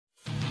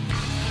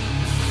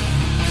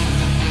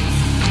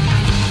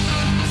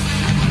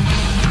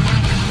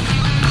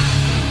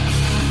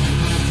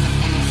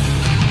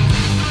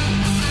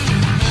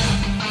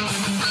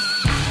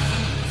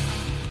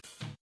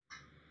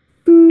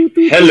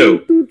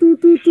Hello.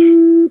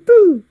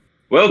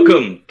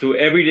 Welcome to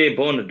Everyday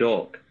Born a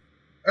Dog.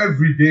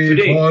 Everyday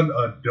Today- born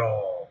a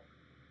dog.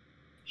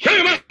 Shut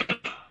your mouth!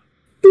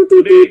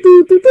 Today,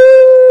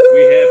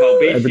 we have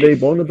our Everyday bassist,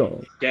 born a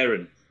dog.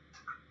 Darren.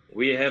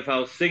 We have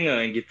our singer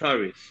and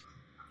guitarist,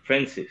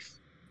 Francis.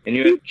 And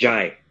you have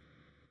Jai.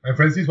 And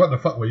Francis, what the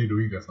fuck were you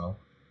doing just now?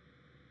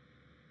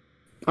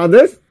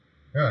 This?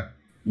 Yeah.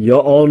 You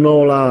all know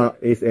lah,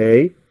 is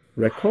a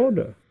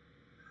recorder.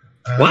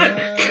 What?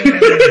 Ah,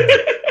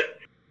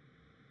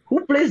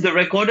 Who plays the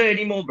recorder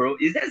anymore, bro?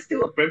 Is that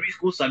still a primary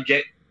school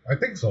subject? I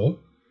think so.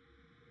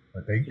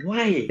 I think.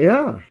 Why?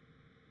 Yeah.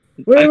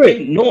 I Wait.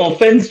 mean, no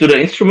offense to the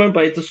instrument,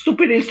 but it's a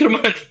stupid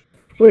instrument.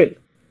 Wait.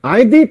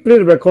 I did play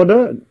the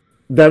recorder.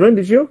 Darren,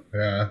 did you?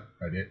 Yeah,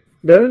 I did.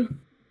 Darren?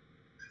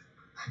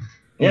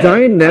 Yeah,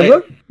 Giant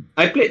never?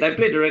 I played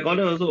the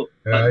recorder also.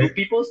 Yeah, But do I-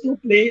 people still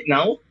play it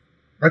now?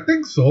 I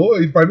think so.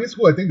 In primary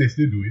school, I think they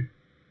still do it.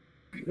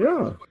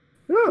 Yeah.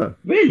 Yeah.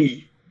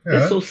 Really? Yeah.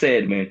 That's so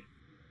sad, man.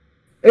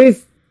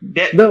 It's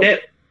That No.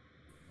 that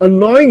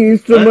annoying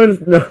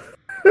instrument. No.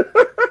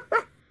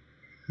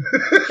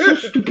 so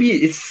stupid.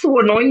 It's so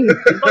annoying.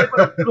 It's not even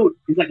a flute.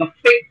 It's like a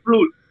fake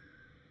flute.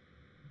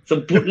 It's a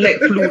bootleg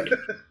flute.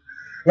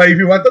 Like, if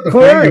you wanted to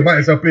play, Correct. you might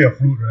as well play a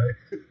flute,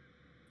 right?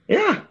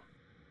 Yeah.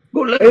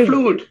 Go learn Hey.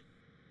 flute.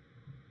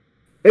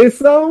 It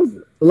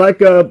sounds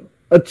like a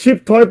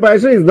cheap toy, but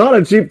actually it's not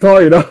a cheap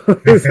toy, you know.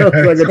 It sounds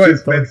like It's a quite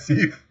cheap toy.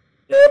 expensive.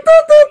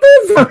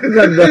 Sounds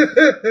like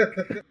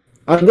that.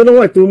 I don't know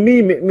why. To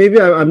me, maybe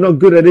I'm not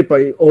good at it,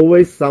 but it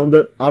always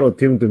sounded out of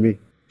tune to me.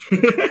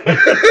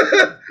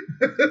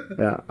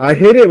 Yeah, I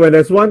hate it when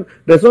there's one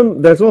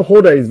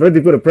hole that is very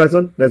difficult to press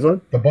on. There's one.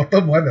 The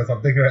bottom one or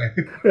something, right?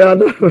 Yeah,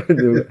 no,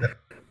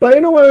 but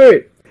you know what?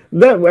 Wait,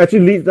 that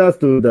actually leads us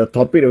to the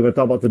topic we're going to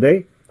talk about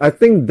today. I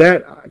think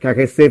that I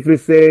can safely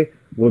say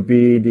would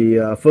be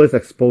the first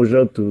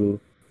exposure to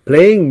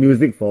playing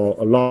music for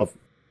a lot of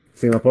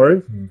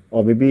Singaporeans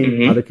or maybe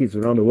Mhm. other kids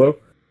around the world.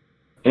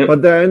 Yep.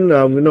 But then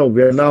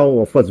we are now,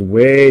 of course,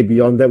 way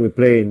beyond that. We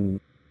play in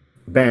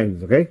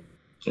bands. Okay.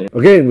 Yeah.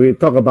 Again, we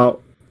talk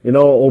about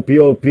OP,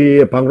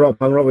 punk rock,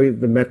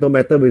 the metal.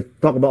 We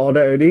talk about all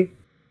that already.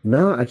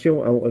 Now,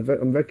 actually,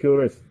 I'm very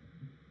curious.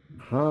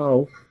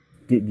 How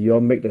did you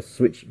all make the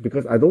switch?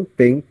 Because I don't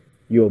think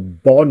you're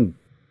born,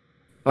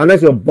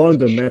 unless you're born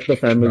to a metal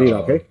family,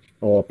 No. okay,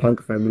 or a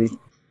punk family.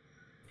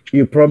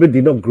 You probably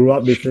did not grow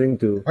up listening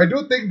to. I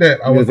do think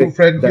that our Music good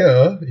friend that-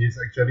 here is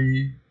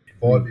actually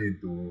born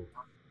into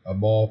a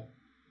more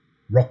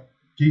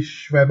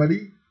rockish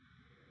family.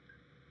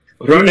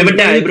 Rock never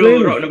die, bro.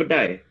 claims- Rock never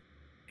die.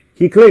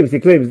 He claims.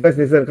 Let's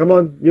listen. Come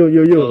on, you.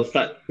 I'll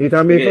start. You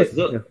tell me Okay, first.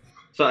 so- Yeah.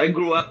 So I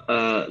grew up,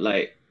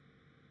 like,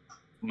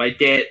 my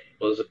dad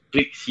was a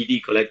big CD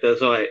collector.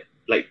 So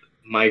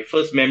my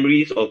first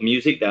memories of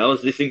music that I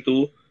was listening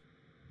to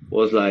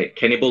was like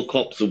Cannibal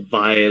Corpse,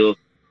 Vile,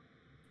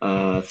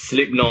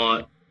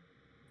 Slipknot,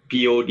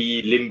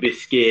 POD, Limp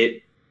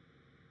Bizkit,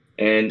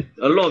 and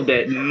a lot of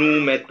that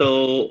nu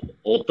metal,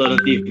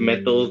 alternative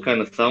metal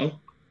kind of sound,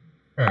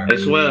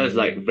 as well as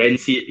like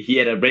Rancid. He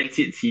had a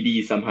Rancid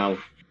CD somehow,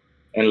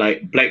 and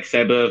like Black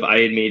Sabbath,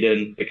 Iron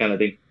Maiden, that kind of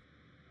thing.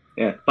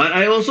 Yeah, but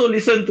I also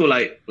listened to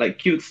like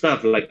cute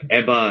stuff like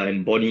ABBA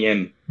and Boney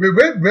M. Wait,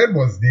 when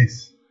was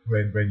this?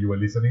 When you were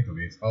listening to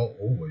this? How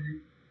old were you?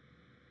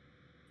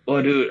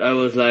 Oh, dude, I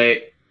was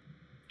like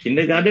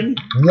kindergarten,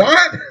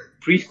 What?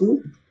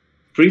 preschool.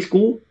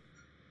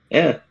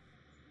 Yeah.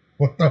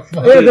 What the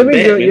fuck? Yeah, Dude, that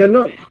means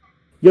bad,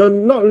 you're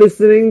not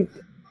listening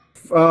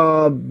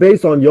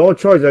based on your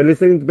choice. You're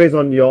listening based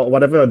on your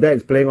whatever your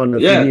dad's playing on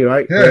the Yeah. CD,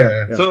 right?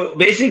 Yeah. So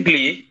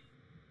basically,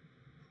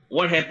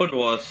 what happened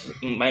was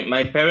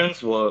my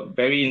parents were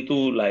very into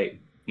like,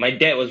 my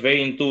dad was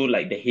very into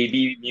like the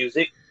heavy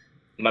music.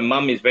 My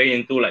mom is very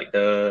into like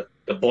the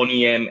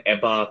Boney M,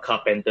 ABBA,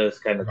 Carpenters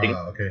kind of thing.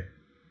 Ah, okay.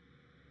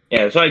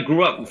 Yeah, so I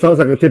grew up. Sounds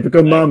like a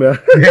typical mom, yeah.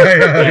 Yeah.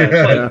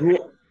 Yeah,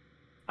 so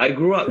I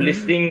grew up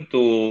listening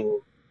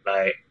to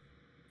like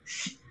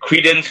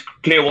Creedence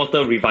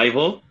Clearwater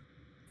Revival,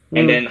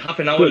 and then half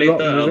an hour Good later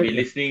rock I'll be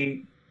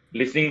music.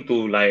 listening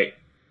to like,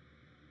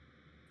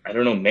 I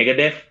don't know,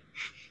 Megadeth,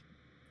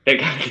 that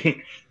kind of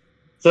thing.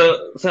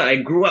 So I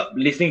grew up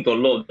listening to a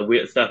lot of the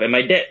weird stuff, and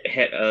my dad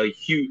had a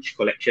huge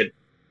collection.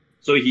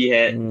 So he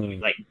had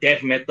like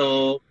death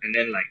metal, and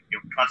then like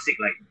your classic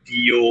like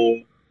Dio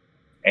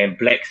and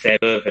Black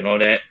Sabbath and all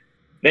that.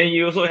 Then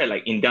he also had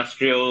like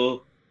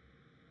industrial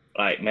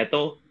like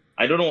metal.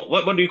 I don't know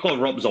what do you call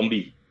Rob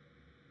Zombie?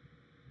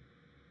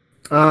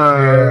 Yeah,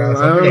 I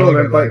something don't know, along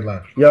man, that but line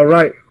lah. you're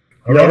right.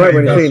 You're Around right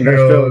when you say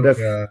industrial. That's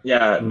yeah.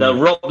 Yeah, the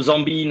Rob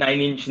Zombie,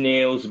 Nine Inch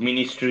Nails,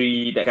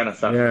 Ministry, that kind of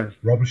stuff. yeah.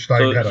 Rammstein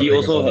So kind of he thing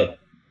also as well. had,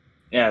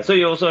 yeah. So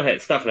he also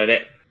had stuff like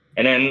that,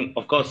 and then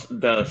of course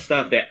the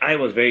stuff that I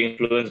was very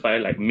influenced by,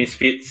 like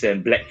Misfits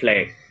and Black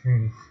Flag.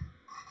 Hmm.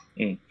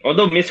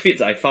 Although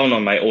Misfits I found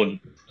on my own.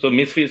 So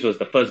Misfits was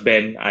the first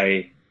band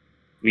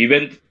we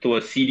went to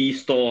a CD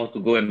store to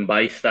go and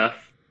buy stuff,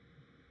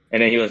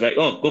 and then he was like,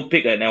 "Oh, go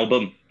pick an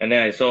album," and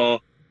then I saw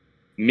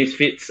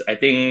Misfits. I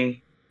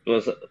think it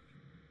was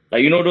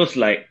like those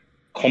like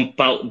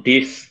compiled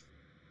discs.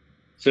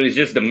 So it's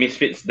just the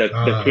Misfits, the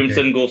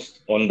Crimson Ghost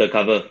on the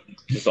cover,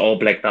 just all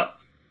blacked out.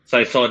 So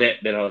I saw that,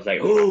 then I was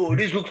like, oh,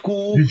 this looks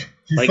cool. He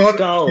like saw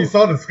Skull. He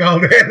saw the Skull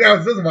there. I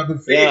was just about to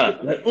say. Yeah,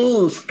 like,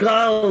 oh,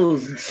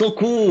 Skulls, so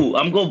cool.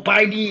 I'm gonna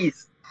buy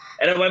these.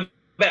 And I went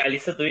back, I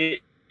listened to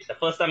it. The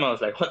first time I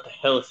was like, what the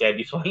hell is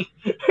this one?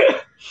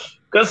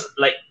 Because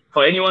like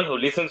for anyone who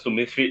listens to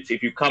Misfits,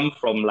 if you come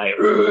from like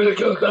and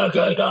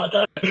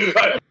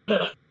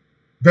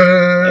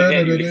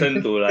then you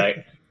listen to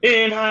like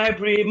in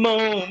hybrid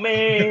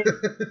moment,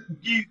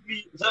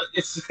 so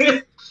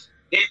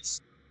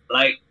it's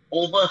like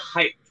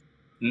overhyped,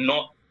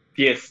 not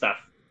fierce stuff,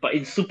 but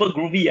it's super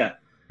groovy.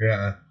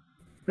 Yeah.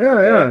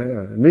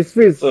 Yeah.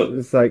 Misfits,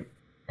 it's like,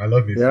 I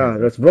love Misfits. yeah,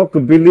 there's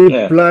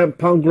rockabilly,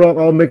 punk rock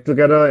all mixed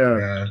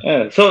together.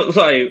 Yeah. So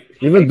I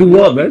even grew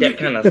do up man. with that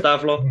kind of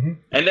stuff, lor.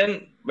 And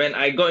then when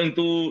I got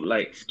into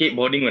like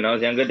skateboarding when I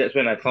was younger, that's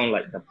when I found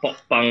like the pop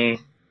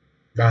punk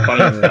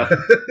stuff.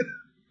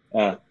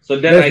 So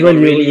then That's I got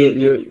when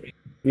really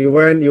you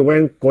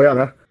went koyak,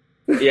 huh?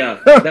 yeah.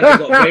 Then I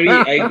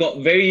got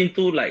very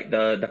into like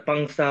the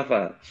punk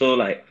stuff. So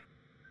like,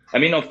 I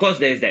mean, of course,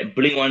 there's that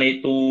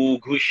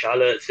Blink-182, Good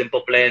Charlotte,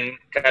 Simple Plan,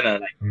 kind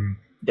of like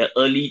the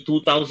early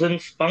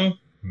 2000s punk.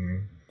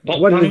 Pop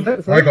What punk. is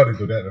that? I got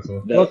into that as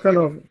well. What kind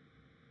of?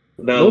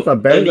 Those are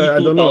bands early I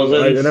don't know.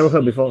 I 2000s. never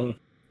heard before.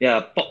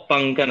 Yeah, pop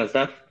punk kind of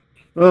stuff.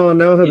 Oh,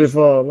 never heard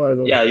before. What is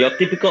it? Yeah, your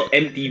typical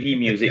MTV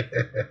music.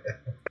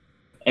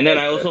 And then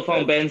I also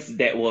found bands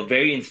that were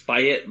very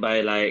inspired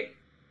by like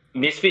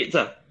Misfits,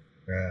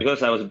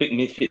 because I was a big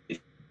Misfits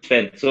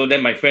fan. So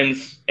then my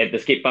friends at the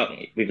skate park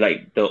with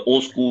like the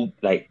old school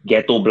like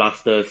Ghetto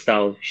Blaster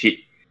style shit,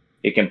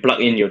 you can plug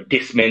in your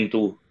Discman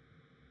too.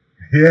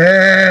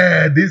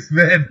 Yeah,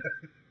 Discman.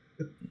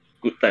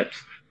 Good times.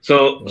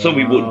 So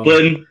we would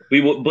burn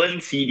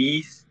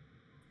CDs.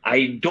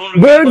 I don't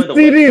Burn remember the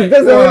CDs. website.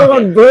 That's another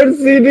one. Burn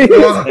CDs.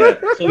 Yeah,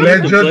 so we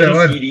used to Legend, burn that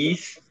one.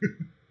 CDs.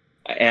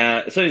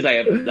 So it's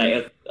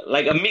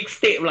like a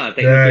mixtape lah,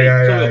 technically.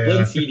 So we'll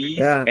burn CDs,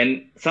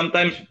 and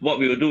sometimes what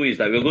we will do is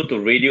like we'll go to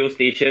radio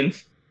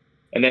stations,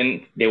 and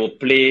then they will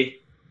play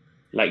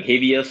like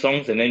heavier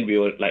songs, and then we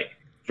will like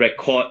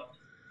record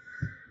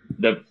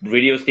the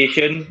radio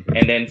station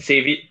and then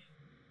save it,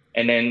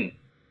 and then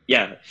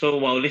so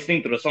while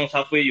listening to the songs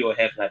halfway, you will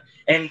have like,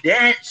 and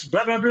that's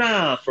blah blah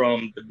blah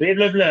from the blah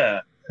blah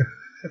blah,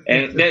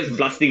 and that's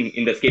blasting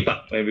in the skate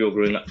park when we were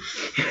growing up.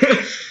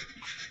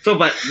 So,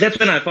 but that's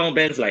when I found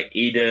bands like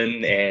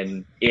Aiden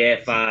and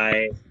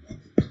AFI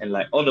and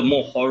like all the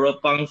more horror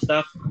punk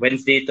stuff,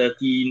 Wednesday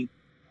 13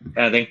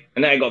 kind of thing.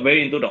 And then I got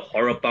very into the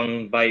horror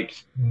punk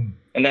vibes.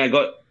 And then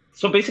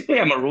so basically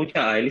I'm a roja.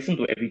 I listen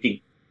to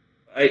everything.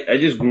 I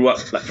just grew up,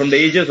 like from the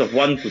ages of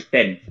 1 to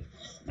 10,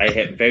 I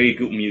had very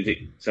good music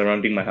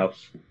surrounding my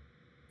house.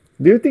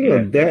 Do you think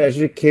your dad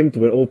actually came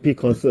to an OP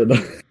concert?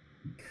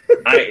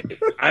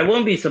 I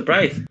won't be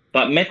surprised.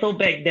 But metal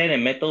back then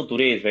and metal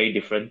today is very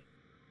different.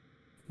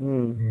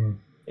 You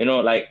know,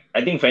 like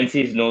I think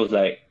Francis knows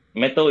like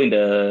metal in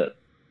the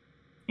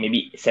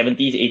maybe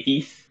 70s,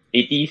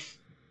 80s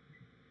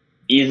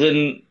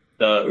isn't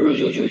the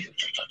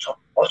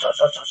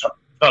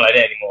not like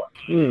that anymore.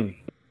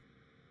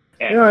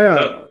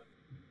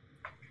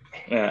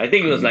 I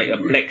think it was like a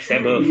Black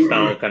Sabbath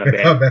style kind of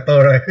band. Metal,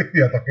 right?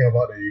 You're talking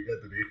about the Eagle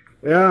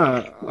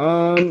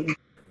today.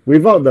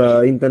 Without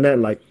the internet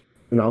like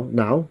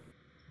now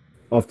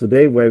of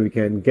today where we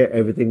can get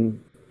everything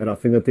at our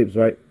fingertips,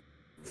 right?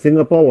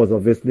 Singapore was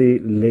obviously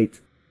late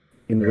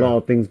in a lot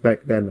of things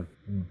back then.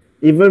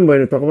 Even when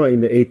you're talking about in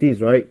the 80s,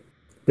 right?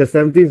 The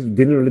 70s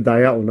didn't really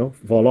die out,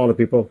 for a lot of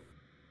people.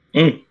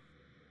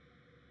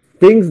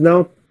 Things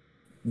now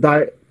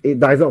it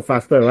dies out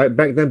faster, right?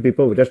 Back then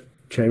people would just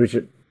cherish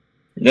it.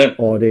 Yeah.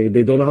 Or they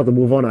don't know how to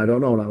move on. I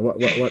don't know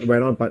what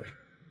went on. But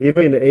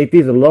even in the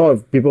 80s, a lot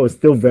of people were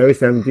still very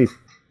 70s.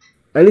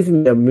 At least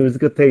in their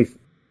musical taste.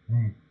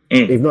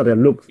 If not their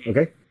looks,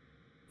 okay?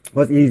 It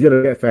was easier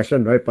to get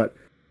fashion, right? But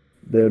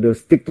they'll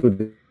stick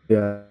to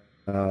their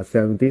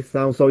 70s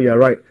sound. So you're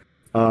right.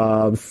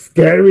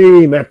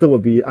 Scary metal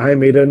would be Iron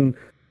Maiden,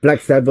 Black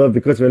Sabbath,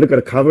 because when you look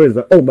at the cover, it's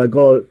like, oh my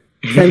god,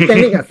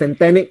 Satanic, I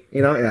mean,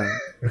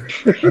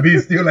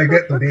 it's still like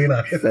that today,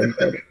 lah.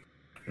 Satanic.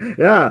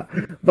 Yeah,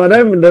 but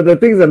then the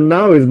things that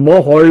now is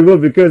more horrible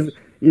because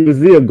you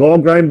see a gore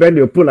grind band,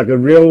 you put like a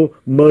real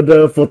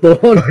murder photo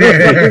on.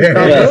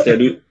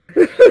 Dude.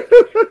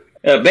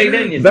 Back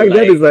then it's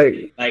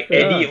like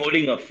Eddie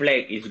holding a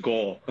flag is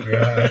gore.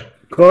 Yeah.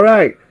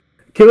 Correct.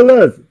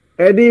 Killers.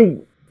 Eddie,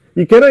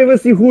 you cannot even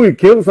see who he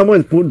killed. Someone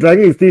is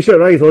dragging his t-shirt,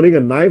 right? He's holding a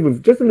knife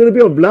with just a little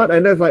bit of blood,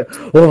 and that's like,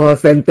 oh,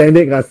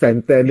 satanic.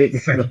 Satanic.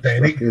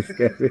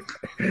 Scary.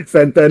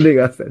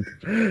 Satanic.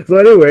 So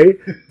anyway,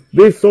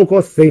 these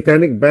so-called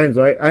satanic bands,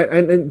 right?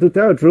 And to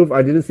tell the truth,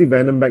 I didn't see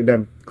Venom back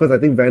then because I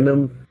think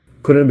Venom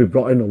couldn't be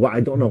brought in or what.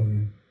 I don't know.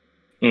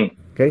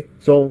 Okay,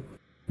 so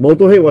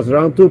Motorhead was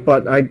around too,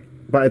 but I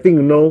think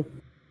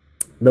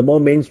the more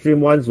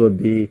mainstream ones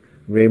would be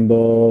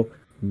Rainbow,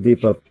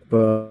 Deep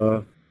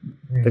Purple,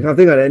 The kind of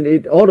thing,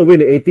 and all the way in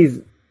the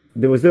 80s,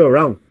 they were still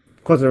around.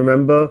 Because I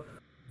remember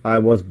I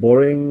was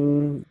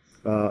boring.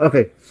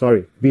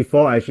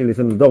 Before I actually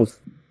listened to those,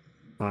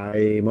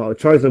 my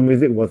choice of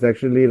music was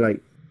actually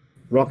like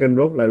rock and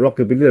roll, like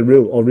rockabilly, the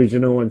real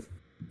original ones.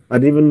 I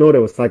didn't even know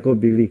there was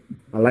psychobilly.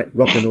 I like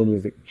rock and roll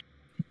music.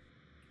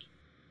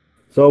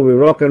 So we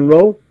rock and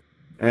roll,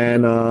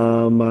 and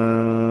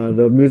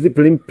the music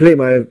played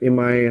in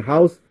my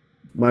house.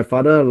 My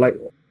father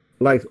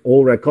likes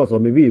old records, or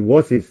maybe it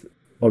was his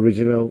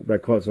original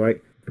records,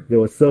 right? They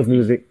were surf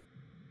music.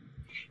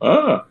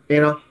 Ah.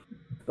 You know,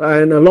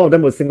 and a lot of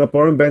them were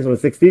Singaporean bands from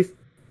the 60s,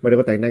 but they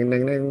go dang dang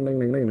dang dang dang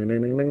dang dang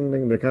dang dang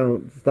dang, that kind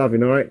of stuff, you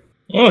know, right?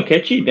 Oh,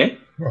 catchy then.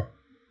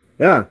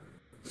 Yeah.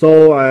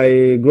 So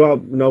I grew up,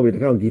 with the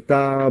kind of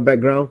guitar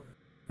background,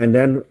 and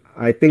then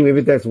I think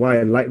maybe that's why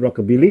I like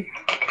rockabilly.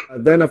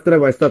 Then after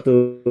that, I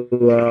started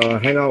to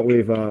hang out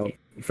with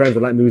friends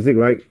that like music,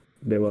 right?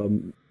 They were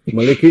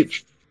Malay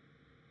kids,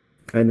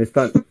 and they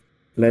start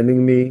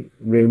lending me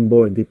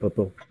Rainbow and Deep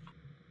Purple.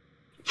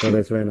 So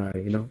that's when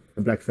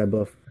Black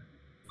Sabbath.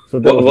 So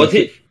that was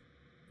it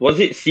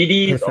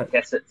CDs or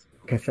cassettes?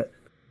 Cassette.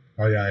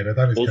 Oh yeah, at the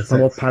time it's cassettes. Some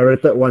more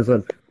pirated ones.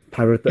 But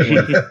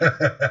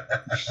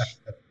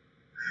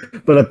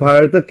the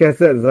pirated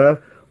cassettes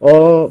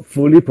all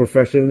fully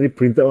professionally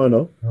printed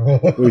one,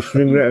 with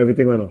shrink wrap,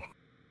 everything one.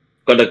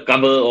 Got the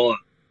cover or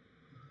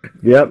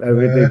Yep,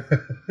 everything.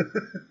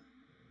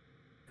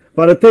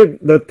 But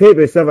the tape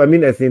itself, I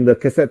mean, as in the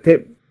cassette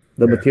tape,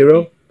 the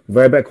material,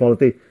 very bad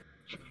quality.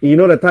 You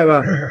know the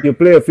type, you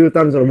play a few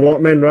times on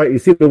Walkman, right? You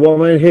see the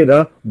Walkman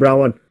head, brown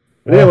one.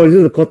 Then I was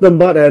use a cotton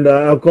bud and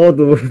alcohol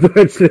to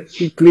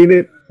actually clean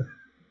it.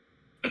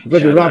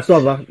 Because it rubs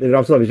off,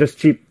 It's just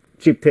cheap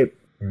tape.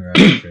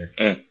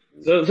 Okay.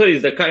 So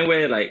it's the kind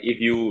where like if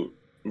you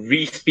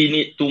re-spin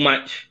it too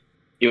much,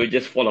 it will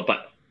just fall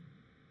apart.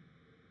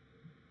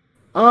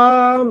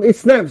 It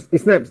snaps.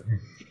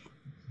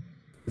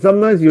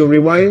 Sometimes you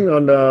rewind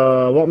on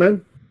the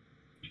Walkman.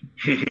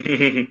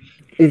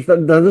 It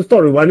doesn't stop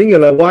rewinding. You're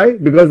like, why?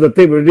 Because the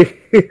tape already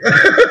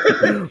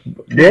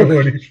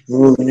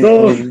broke.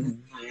 So,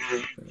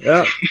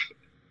 yeah.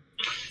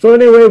 So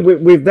anyway,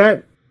 with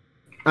that,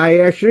 I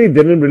actually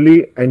didn't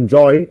really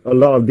enjoy a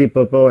lot of Deep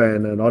Purple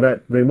and all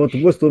that Rainbow,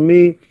 because to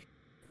me,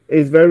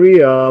 it's very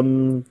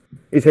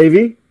it's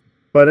heavy,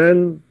 but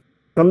then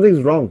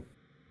something's wrong.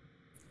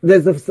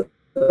 There's a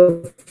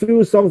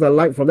few songs I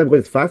like from them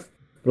because it's fast.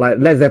 Like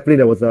Led Zeppelin,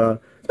 there was a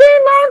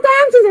Spin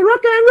Mountains is a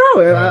rock and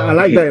roll. I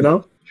like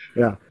that,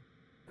 Yeah.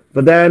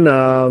 But then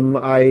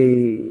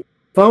I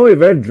found it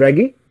very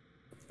draggy,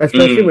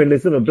 especially when you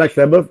listen to Black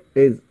Sabbath.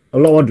 It's a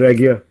lot more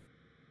draggier.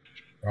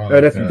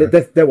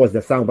 That was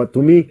the sound, but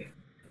to me,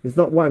 it's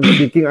not what I'm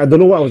seeking. I don't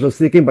know what I was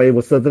seeking, but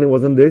it certainly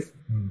wasn't this.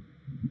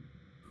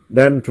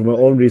 Then through my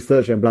own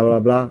research and blah blah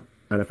blah,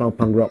 and I found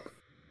punk rock.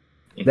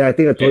 Then I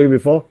think I told you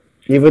before,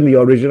 even the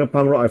original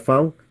punk rock I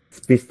found,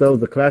 Pistols,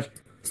 The Clash,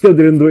 still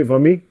didn't do it for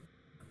me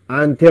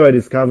until I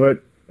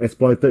discovered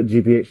Exploited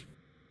GBH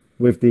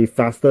with the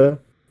faster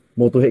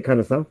Motorhead kind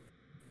of sound,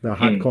 the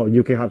hardcore,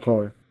 UK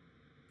hardcore.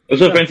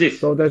 So Francis,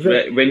 so that's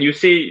it. When you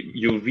say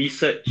you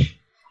research,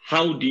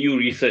 how do you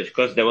research?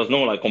 Because there was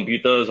no like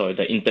computers or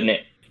the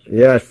internet.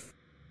 Yes,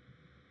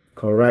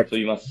 correct. So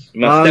you must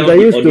tell there the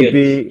used audience. to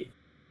be,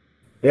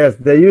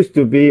 there used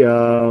to be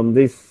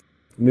these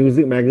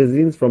music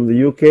magazines from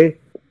the UK,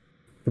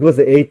 because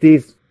the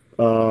 80s,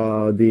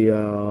 all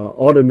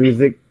the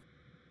music,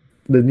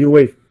 the new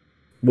wave,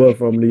 were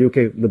from the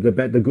UK,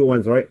 the good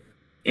ones, right?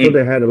 So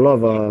they had a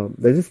lot of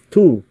there's just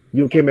two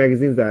UK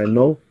magazines that I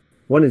know.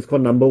 One is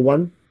called Number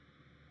One.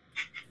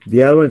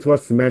 The other one is called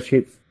Smash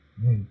Hits.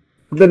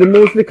 They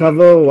mostly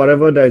cover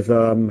whatever that is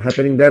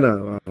happening then.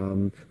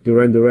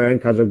 Duran Duran,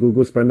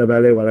 Kajagoogoo, Splendor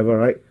Ballet, whatever,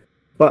 right?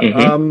 But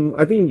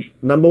I think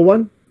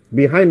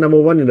behind Number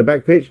One in the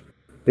back page,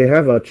 they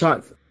have a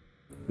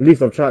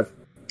list of charts,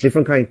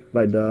 different kind,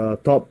 like the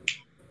top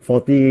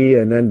 40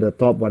 and then the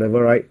top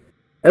whatever, right?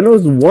 And there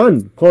was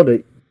one called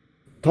the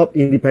top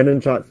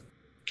independent charts.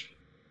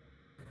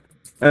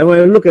 And when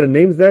I look at the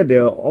names there, they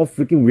are all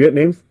freaking weird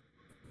names.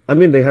 I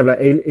mean, they have like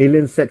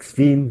Alien Sex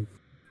Fiend,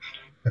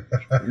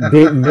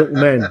 Dead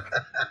Milkman.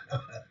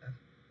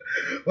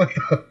 What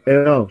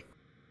the?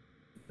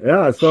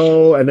 Yeah,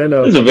 so, and then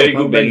it's a very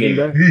good band name.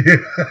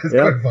 It's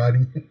quite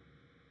funny.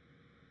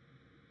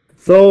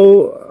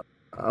 So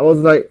I was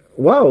like,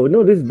 wow,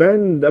 this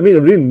band, I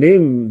mean,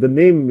 the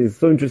name is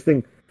so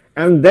interesting.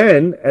 And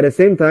then at the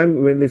same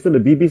time, when I listened to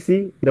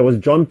BBC, there was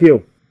John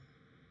Peel.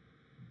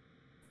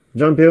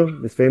 John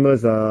Peel, this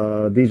famous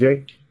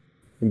DJ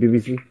in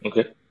BBC.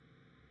 Okay.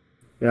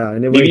 Yeah,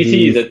 anyway,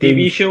 BBC is a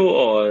TV show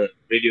or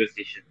radio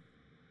station?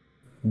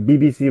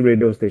 BBC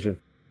radio station.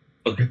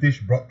 Okay.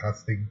 British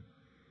Broadcasting.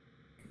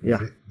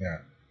 Yeah. Yeah.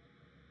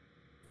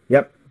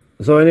 Yep.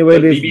 So anyway,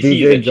 But this BBC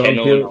DJ is a John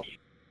channel. Peel.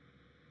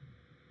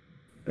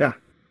 Yeah.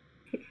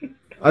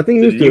 I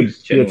think it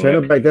used to be a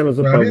channel back then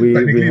also, Well, but we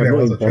technically have there no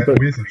was imported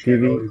always a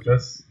channel. TV. It's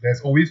just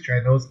there's always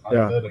channels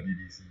under the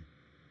BBC.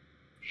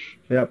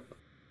 Yep.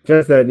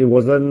 Just that it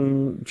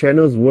wasn't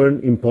channels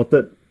weren't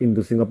imported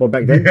into Singapore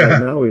back then. Yeah.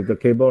 Like now with the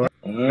cable. Right?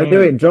 Ah.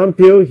 Anyway, John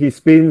Peel, he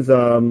spins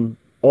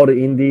all the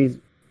indies,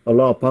 a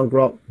lot of punk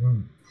rock.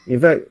 Mm. In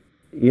fact,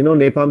 you know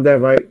Napalm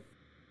Death, right?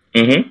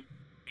 Mm-hmm.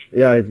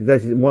 Yeah,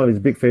 that's one of his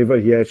big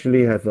favorite. He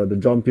actually has the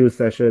John Peel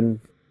session,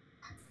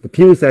 the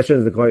Peel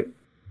sessions they call it.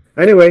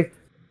 Anyway,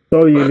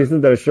 so you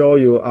listen to the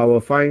show, I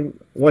will find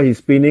what he's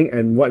spinning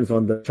and what is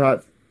on the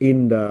charts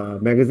in the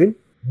magazine,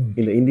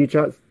 in the indie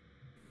charts,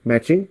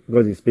 matching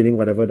because he's spinning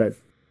whatever that's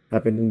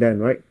happening then,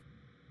 right?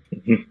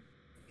 Mhm.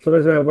 So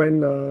that's where I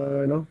went,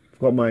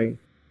 got my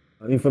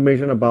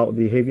information about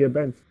the heavier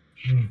bands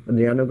and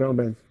the underground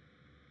bands.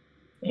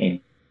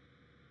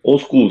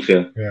 Old schools,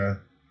 yeah. Yeah.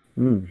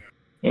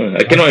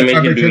 I cannot I'm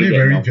imagine actually doing that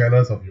very now.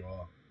 jealous of you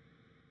all.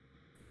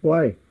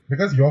 Why?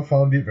 Because you all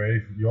found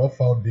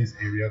this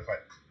area quite,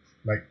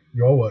 like,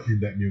 you all were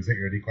in that music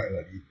already quite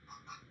early.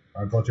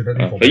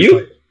 Unfortunately for For my you?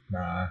 side,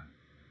 nah.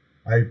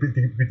 I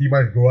pretty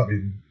much grew up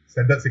in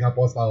standard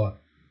Singapore style.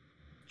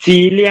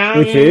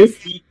 Which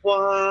is?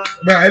 Well,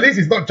 at least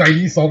it's not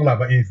Chinese song lah,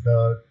 but it's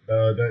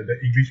the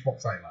English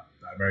pop side lah,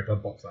 the American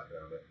pop side.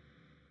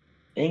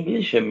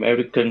 English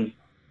American.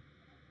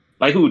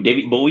 Like who?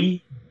 David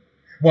Bowie?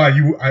 Wow,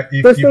 That's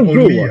if not good,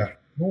 only what?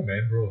 no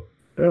man, bro.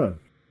 Yeah.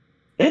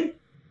 Then?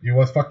 It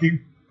was fucking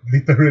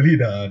literally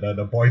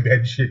the boy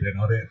band shit and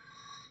all that.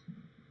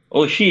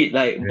 Oh shit,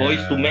 like Boys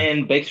Yeah. to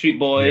Men, Backstreet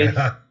Boys.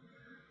 Yeah.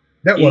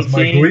 That was my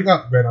Insane. growing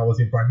up when I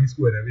was in primary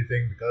school and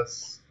everything,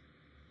 because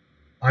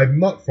I'm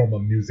not from a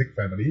music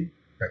family.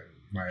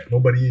 Like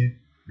nobody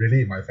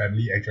really in my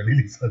family actually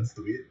listens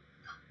to it.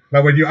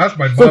 Like when you ask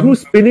my So mom,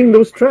 who's spinning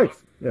those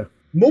tracks? Yeah.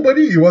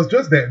 nobody. It was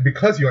just that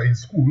because you're in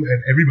school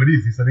and everybody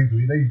is listening to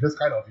it, then you just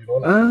kind of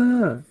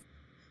like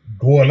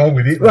go along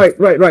with it. Right.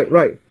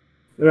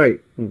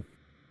 Hmm.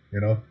 You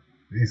know,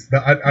 it's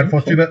the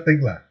unfortunate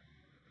thing lah.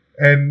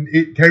 And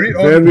it carried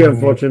on Very to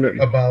unfortunate.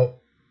 about,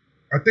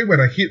 I think when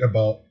I hit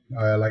about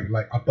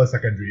like upper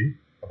secondary,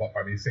 about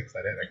primary 6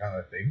 like that kind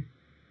of thing.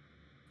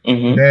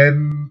 Mm-hmm.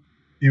 Then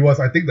it was,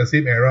 I think, the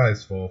same era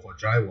as for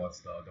Jai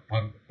was the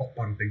pop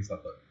punk thing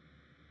started.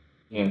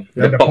 Yeah.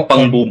 Then The pop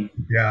punk boom.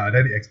 Yeah,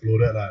 then it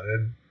exploded lah.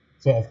 Then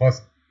so of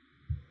course,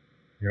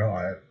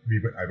 I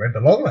went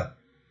along lah.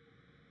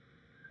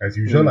 As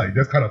usual, like you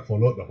just kind of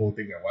followed the whole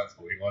thing and what's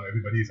going on.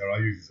 Everybody is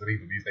around you, is listening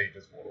to this, then you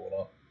just follow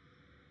along.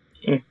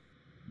 Mm.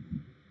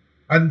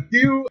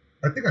 Until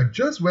I think I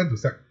just went to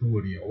Sec 2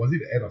 only, or was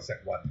it the end of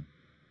Sec 1?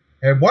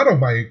 And one of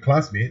my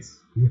classmates,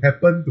 who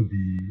happened to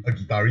be a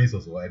guitarist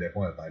also at that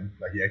point of time,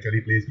 like he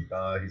actually plays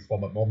guitar, he's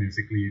from a more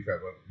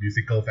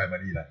musical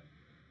family. Like,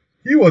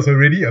 he was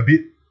already a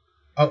bit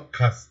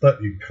outcasted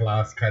in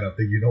class kind of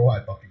thing. You know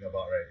what I'm talking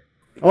about, right?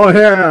 Oh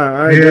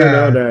yeah, I do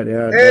know that.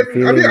 Yeah. that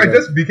And I mean, I feeling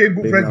just became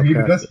good being friends with him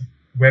outcast. because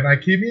when I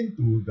came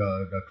into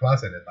the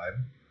class at that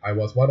time, I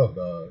was one of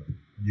the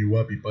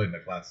newer people in the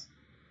class.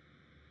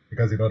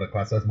 Because, the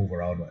classes move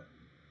around, right?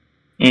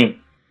 Mm.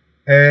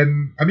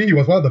 And, I mean, he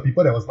was one of the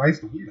people that was nice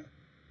to me.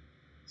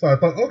 So I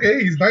thought,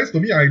 okay, he's nice to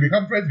me, I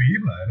become friends with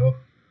him,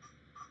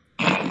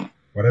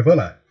 Whatever,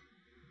 lah.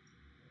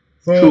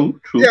 So,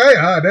 True.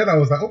 Yeah, then I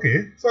was like,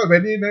 okay. So I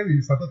went in, then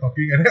we started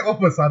talking, and then all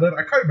of a sudden,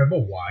 I can't remember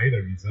why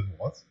the reason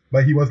was,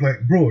 but he was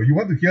like, bro, you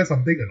want to hear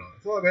something or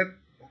not? So I went,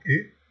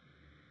 okay.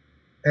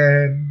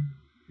 And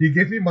he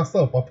gave me Master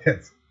of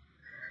Puppets.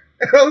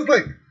 And I was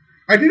like,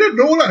 I didn't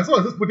know, lah. So I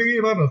was just putting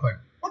it on, I was like,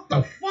 what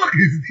the fuck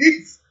is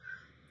this?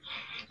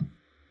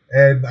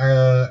 And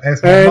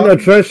as my And mom, a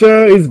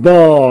treasure is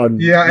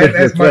born. yeah, and The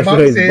as my mom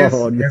treasure is says,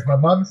 born.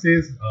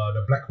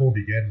 the black hole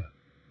began.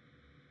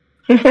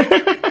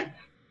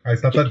 I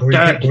started going.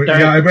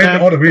 I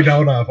went all the way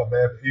down from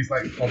there. It's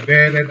like from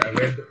there, then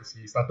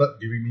he started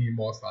giving me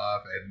more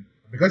stuff, and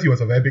because he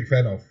was a very big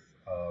fan of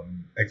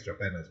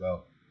X-Japan as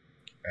well,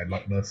 and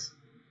Magnus,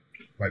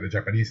 like the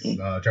Japanese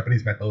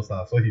metal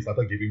stuff. So he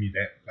started giving me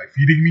that, like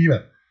feeding me,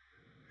 man.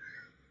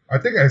 I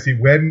think as he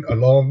went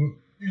along,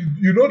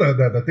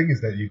 the thing is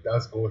that it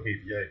does go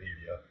heavier and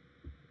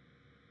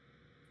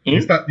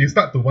heavier. You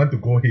start to want to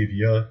go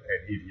heavier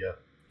and heavier.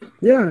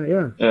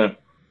 Yeah.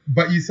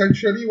 But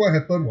essentially what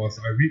happened was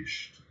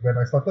when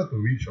I started to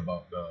reach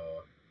about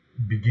the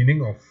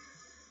beginning of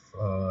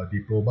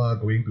diploma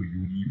going to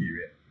uni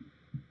period.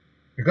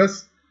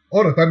 Because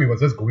all the time it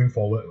was just going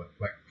forward,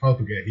 like how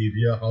to get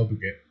heavier, how to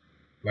get,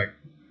 like,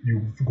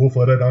 you go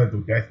further down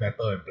into death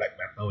metal and black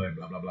metal and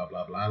blah blah blah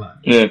blah blah lah.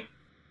 Yeah.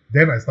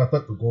 Then I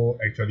started to go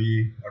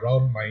actually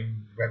around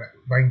when I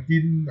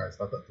 19, I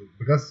started to,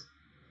 because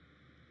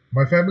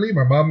my family,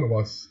 my mom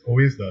was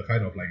always the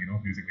kind of like,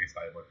 music based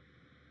type one.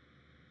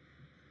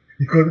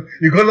 You could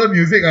learn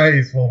music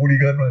is for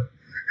hooligan one.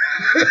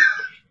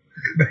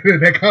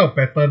 that kind of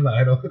pattern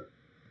I know.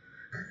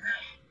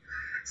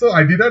 So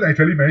I didn't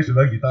actually manage to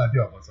learn guitar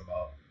until I was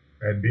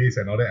and bass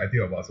and all that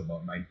until I was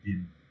about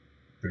 19,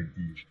 20.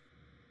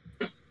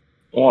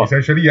 Wow.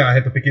 Essentially, I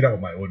had to pick it up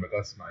on my own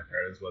because my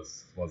parents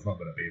was not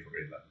going to pay for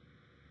it.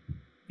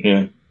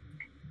 Yeah.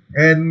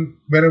 And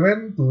when I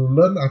went to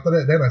learn after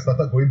that, then I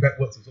started going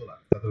backwards also.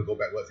 Started to go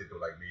backwards into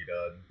like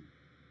Maiden,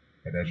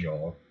 and then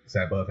your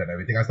Sabbath and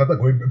everything. I started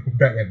going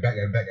back and back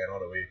and back and all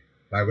the way.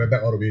 Like, I went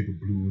back all the way to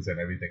blues and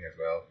everything as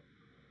well.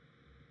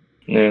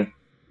 Yeah.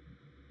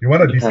 You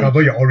want to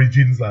discover your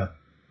origins of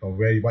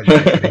what you're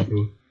listening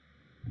to.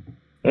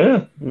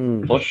 Yeah,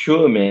 for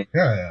sure, man.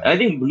 Yeah. I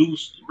think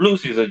blues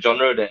is a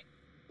genre that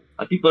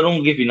people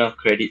don't give enough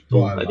credit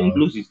to. I think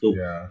blues is dope.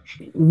 Yeah.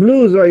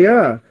 Blues, right?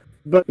 Yeah.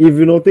 But if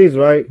you notice,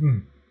 right, Hmm.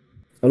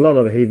 a lot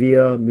of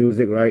heavier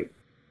music, right,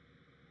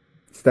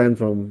 stem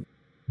from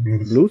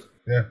blues.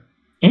 Yeah.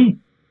 Mm.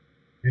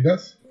 It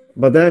does.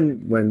 But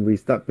then when we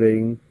start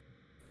playing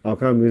our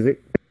kind of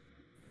music,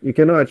 you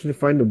cannot actually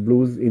find the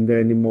blues in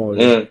there anymore.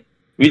 Yeah.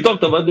 We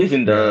talked about this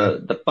in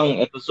the punk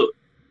episode.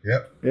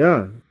 Yep.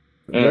 Yeah.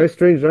 Very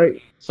strange,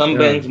 right? Some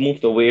bands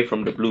moved away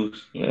from the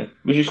blues. Yeah.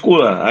 Which is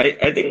cool.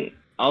 I think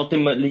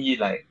ultimately,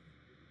 like,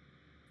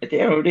 at the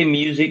end of the day,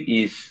 music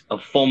is a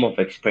form of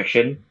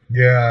expression.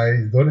 Yeah,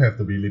 it don't have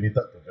to be limited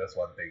to just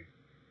one thing.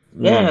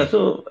 Yeah,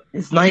 so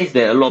it's nice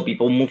that a lot of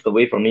people moved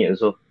away from it.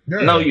 So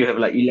now you have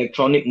like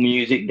electronic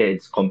music that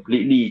is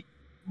completely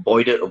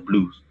voided of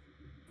blues.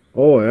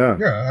 Oh, yeah.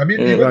 Yeah, I mean,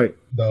 Yeah. even Right.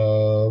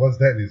 the what's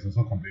that is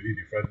also completely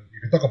different.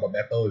 If you talk about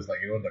metal, it's like,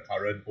 you know, the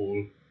current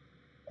whole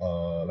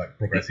like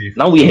progressive.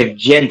 Now we have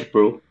gent,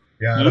 bro.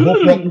 Yeah, the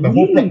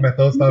whole prog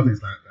metal stuff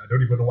is like, I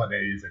don't even know what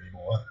that is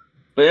anymore.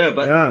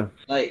 But Yeah.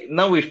 like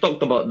now we've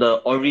talked about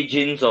the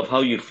origins of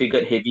how you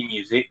figured heavy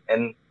music,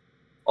 and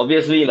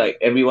obviously like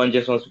everyone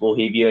just wants to go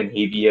heavier and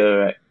heavier,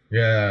 right?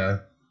 Yeah.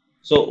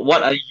 So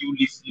what are you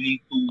listening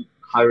to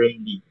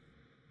currently?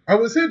 I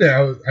would say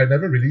that I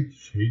never really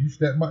changed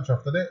that much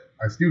after that.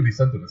 I still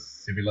listen to the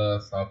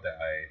similar stuff that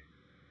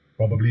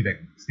that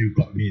still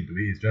got me into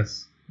it. It's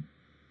just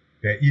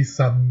there is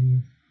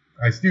some.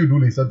 I still do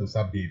listen to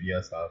some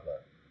heavier stuff,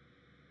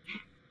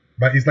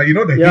 but it's like, you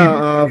know, the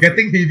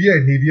getting heavier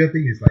and heavier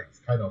thing is like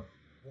kind of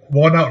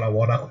worn out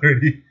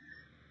already.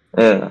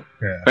 Yeah.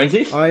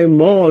 Francis? I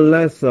more or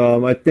less,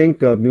 I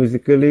think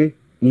musically,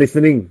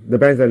 listening, the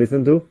bands I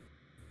listen to,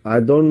 I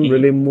don't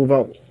really move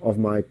out of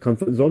my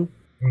comfort zone.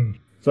 Mm.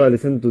 So I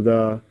listen to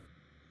the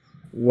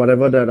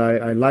whatever that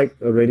I like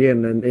already,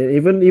 and then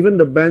even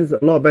the bands, a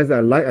lot of bands that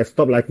I like, I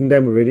stopped liking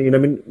them already. You know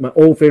what I mean? My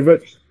old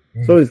favorites.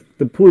 So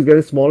the pool is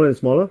getting smaller and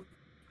smaller.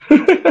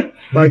 But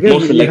I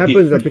guess it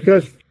happens that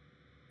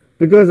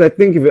because I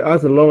think if you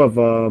ask a lot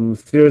of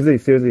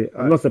seriously,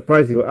 I'm not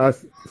surprised if you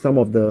ask some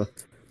of the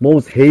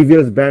most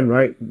heaviest band,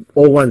 right?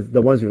 Old ones,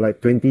 the ones with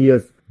like 20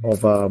 years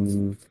of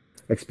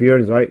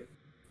experience, right?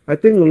 I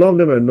think a lot of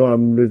them are no,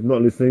 I'm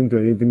not listening to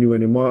anything new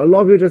anymore. A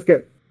lot of you just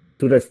get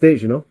to that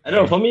stage, you know? I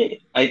don't know. For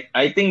me,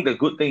 I think the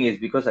good thing is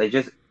because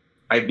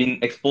I've been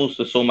exposed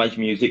to so much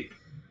music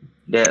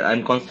that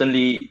I'm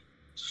constantly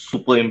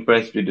super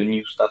impressed with the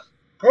new stuff.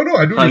 Oh no,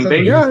 I do listen to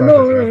new Yeah, stuff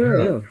no, as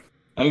well. yeah.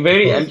 I'm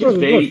just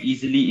very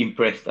easily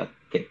impressed.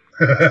 Okay.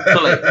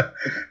 So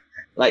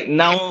like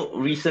now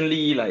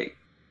recently, like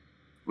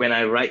when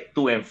I ride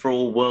to and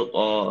fro work,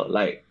 or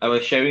like I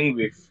was sharing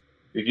with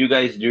you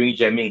guys during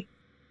jamming,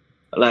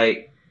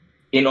 like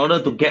in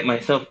order to get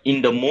myself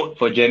in the mode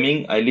for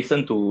jamming, I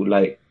listen to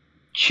like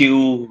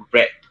chill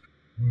rap.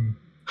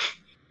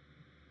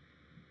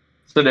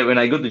 So that when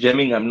I go to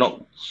jamming, I'm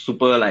not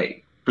super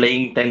like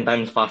playing 10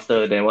 times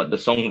faster than what the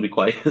song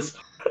requires.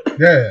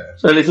 Yeah.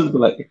 So I listen to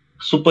like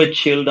super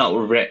chilled out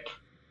rap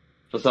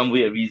for some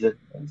weird reason.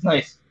 It's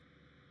nice.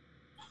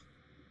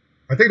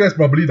 I think that's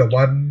probably the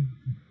one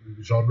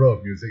genre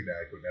of music that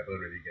I could never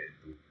really get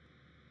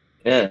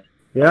into.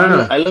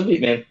 Yeah. I love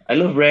it, man. I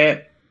love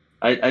rap.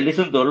 I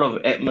listen to a lot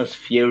of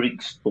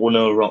atmospheric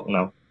stoner rock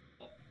now.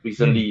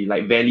 Recently,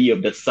 like Valley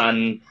of the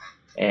Sun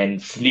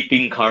and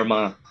Sleeping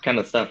Karma kind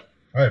of stuff.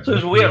 So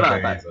it's weird,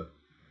 but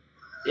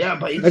yeah,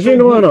 but it's Actually,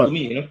 so no, good to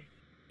me, you know.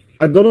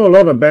 I don't know a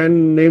lot of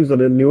band names or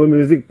the newer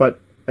music, but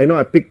I know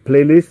I pick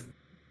playlists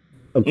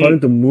according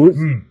to moods.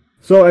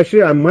 So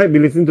actually, I might be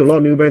listening to a lot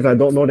of new bands. I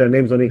don't know their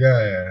names only.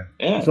 Yeah.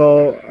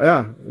 So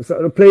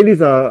so the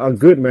playlists are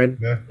good, man.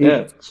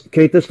 It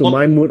caters to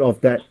my mood of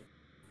that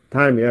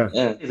time. Yeah.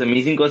 It's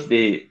amazing because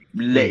they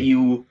let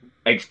you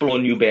explore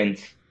new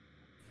bands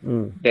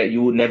that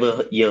you would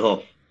never hear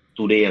of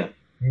today,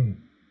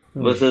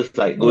 versus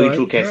like going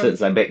through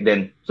cassettes like back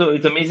then. So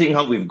it's amazing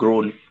how we've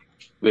grown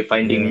with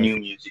finding new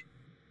music.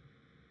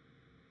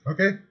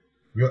 Okay,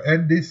 we'll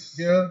end this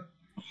here.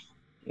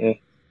 Yeah,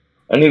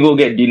 I need to go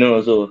get dinner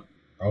also.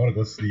 I want to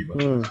go sleep.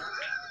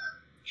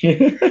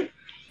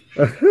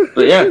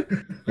 But yeah.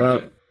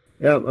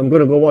 I'm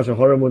gonna go watch a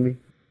horror movie.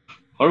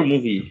 Horror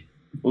movie.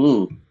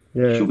 Ooh.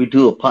 Yeah. Should we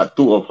do a part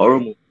 2 of horror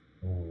movie?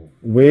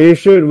 We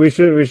should.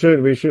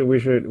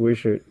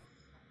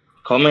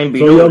 Comment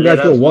So below. you guys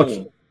can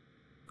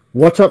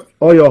watch up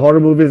all your horror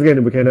movies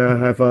again. We can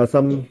have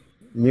some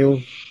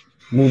new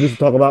movies to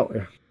talk about.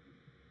 Yeah.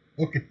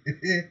 Okay.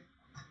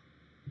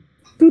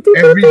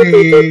 Every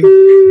day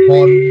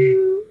born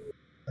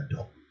a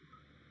dog.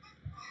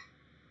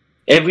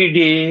 Every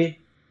day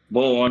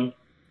born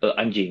a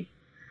安静。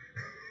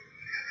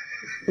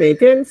每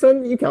天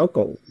生一条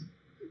狗。